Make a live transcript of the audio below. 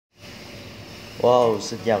Wow,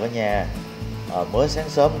 xin chào cả nhà. Mới sáng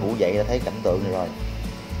sớm ngủ dậy đã thấy cảnh tượng này rồi.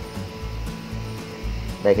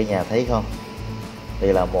 Đây cả nhà thấy không?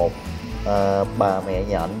 Đây là một bà mẹ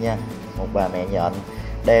nhện nha. Một bà mẹ nhện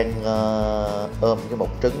đang ôm cái bọc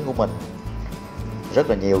trứng của mình. Rất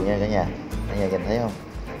là nhiều nha cả nhà. Cả nhà nhìn thấy không?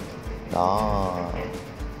 Đó,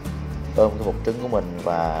 ôm cái bọc trứng của mình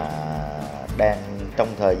và đang trong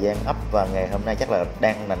thời gian ấp, và ngày hôm nay chắc là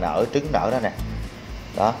đang là nở trứng nở đó nè.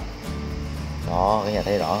 Đó, đó cả nhà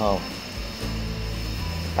thấy rõ không?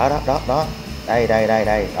 Đó,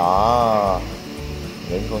 đây đó,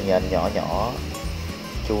 những con nhện nhỏ nhỏ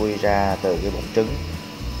chui ra từ cái bụng trứng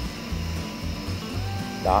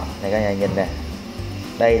đó. Này cả nhà nhìn nè,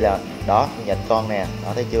 đây là đó con nhện con nè,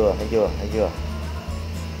 đó thấy chưa?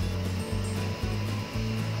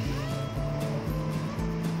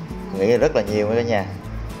 Nghĩ là rất là nhiều cả nhà,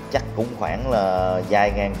 chắc cũng khoảng là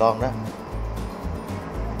vài ngàn con đó,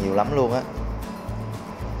 nhiều lắm luôn á.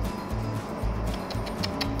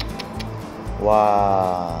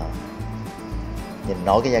 Wow, nhìn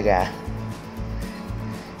nổi cái da gà.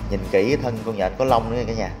 Nhìn kỹ thân con nhện có lông nữa nha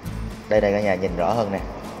cả nhà. Đây cả nhà nhìn rõ hơn nè.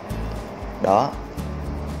 Đó,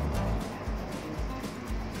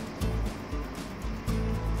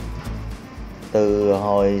 từ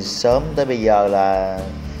hồi sớm tới bây giờ là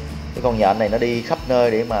cái con nhện này nó đi khắp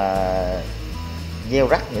nơi để mà gieo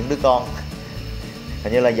rắc những đứa con.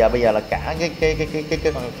 Hình như là bây giờ là cả cái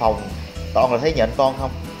căn phòng toàn là thấy nhện con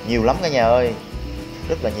không, nhiều lắm cả nhà ơi,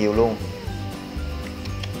 rất là nhiều luôn.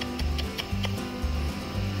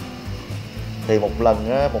 Thì một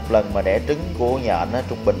lần mà đẻ trứng của nhện á,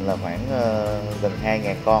 trung bình là khoảng gần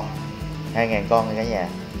 2.000 con, 2.000 con nha cả nhà.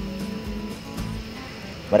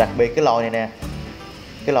 Và đặc biệt cái loài này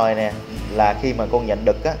nè là khi mà con nhện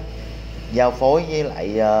đực á giao phối với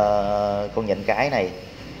lại con nhện cái này,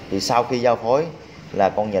 thì sau khi giao phối là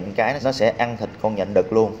con nhện cái nó sẽ ăn thịt con nhện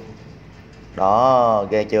đực luôn. Đó,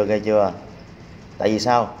 ghê chưa? Tại vì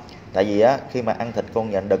sao? Tại vì á khi mà ăn thịt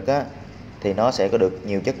con nhện đực á thì nó sẽ có được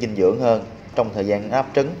nhiều chất dinh dưỡng hơn trong thời gian ấp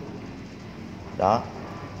trứng. Đó,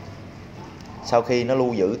 sau khi nó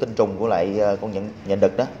lưu giữ tinh trùng của lại con nhện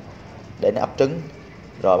đực đó để nó ấp trứng,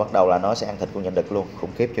 rồi bắt đầu là nó sẽ ăn thịt con nhện đực luôn.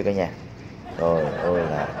 Khủng khiếp chưa cả nhà? Trời ơi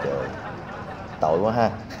là trời, tội quá ha.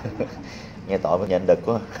 Nghe tội với nhện đực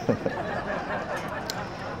quá.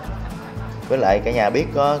 Với lại cả nhà biết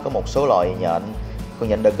có một số loài nhện, con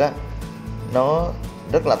nhện đực á, nó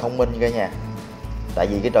rất là thông minh cả nhà. Tại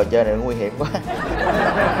vì cái trò chơi này nó nguy hiểm quá.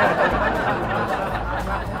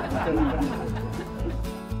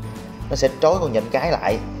 Nó sẽ trói con nhện cái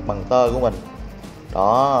lại bằng tơ của mình.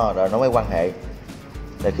 Đó, rồi nó mới quan hệ.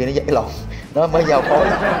 Rồi khi nó giãy lộn, nó mới giao phối.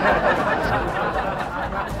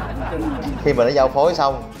 Khi mà nó giao phối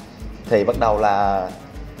xong thì bắt đầu là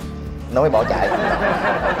nó mới bỏ chạy,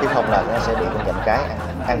 chứ không là nó sẽ bị con nhện cái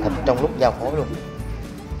ăn thịt trong lúc giao phối luôn.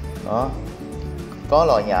 Đó, có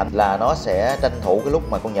loài nhện là nó sẽ tranh thủ cái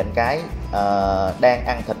lúc mà con nhện cái đang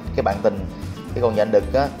ăn thịt cái bạn tình, cái con nhện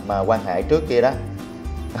đực á, mà quan hệ trước kia đó.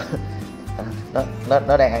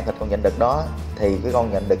 nó đang ăn thịt con nhện đực đó, thì cái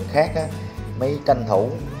con nhện đực khác á mới tranh thủ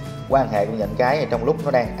quan hệ con nhện cái trong lúc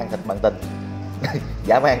nó đang ăn thịt bạn tình.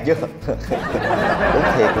 Dã man chứ. Đúng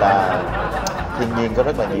thiệt là thiên nhiên có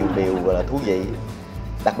rất là nhiều điều gọi là thú vị.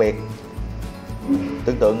 Đặc biệt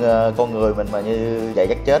tưởng tượng con người mình mà như vậy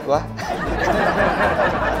chắc chết quá.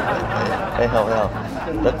 Thấy không?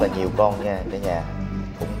 Rất là nhiều con nha cả nhà,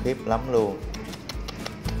 khủng khiếp lắm luôn.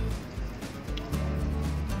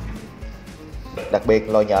 Đặc biệt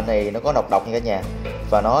loài nhện này nó có độc nha cả nhà,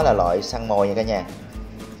 và nó là loại săn mồi nha cả nhà,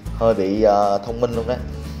 hơi bị thông minh luôn đó.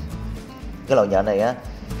 Cái loài nhện này á,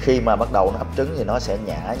 khi mà bắt đầu nó ấp trứng thì nó sẽ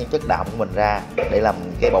nhả những chất đạm của mình ra để làm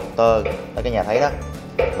cái bọc tơ đó cả nhà thấy đó.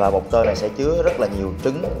 Và bọc tơ này sẽ chứa rất là nhiều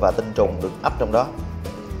trứng và tinh trùng được ấp trong đó.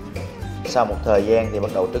 Sau một thời gian thì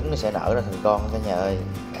bắt đầu trứng nó sẽ nở ra thành con cả nhà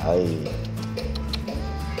ơi.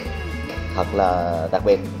 Thật là đặc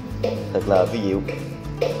biệt, thật là vi diệu,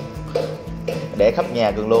 để khắp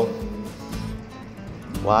nhà cường luôn,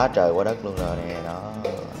 quá trời quá đất luôn rồi nè. Đó,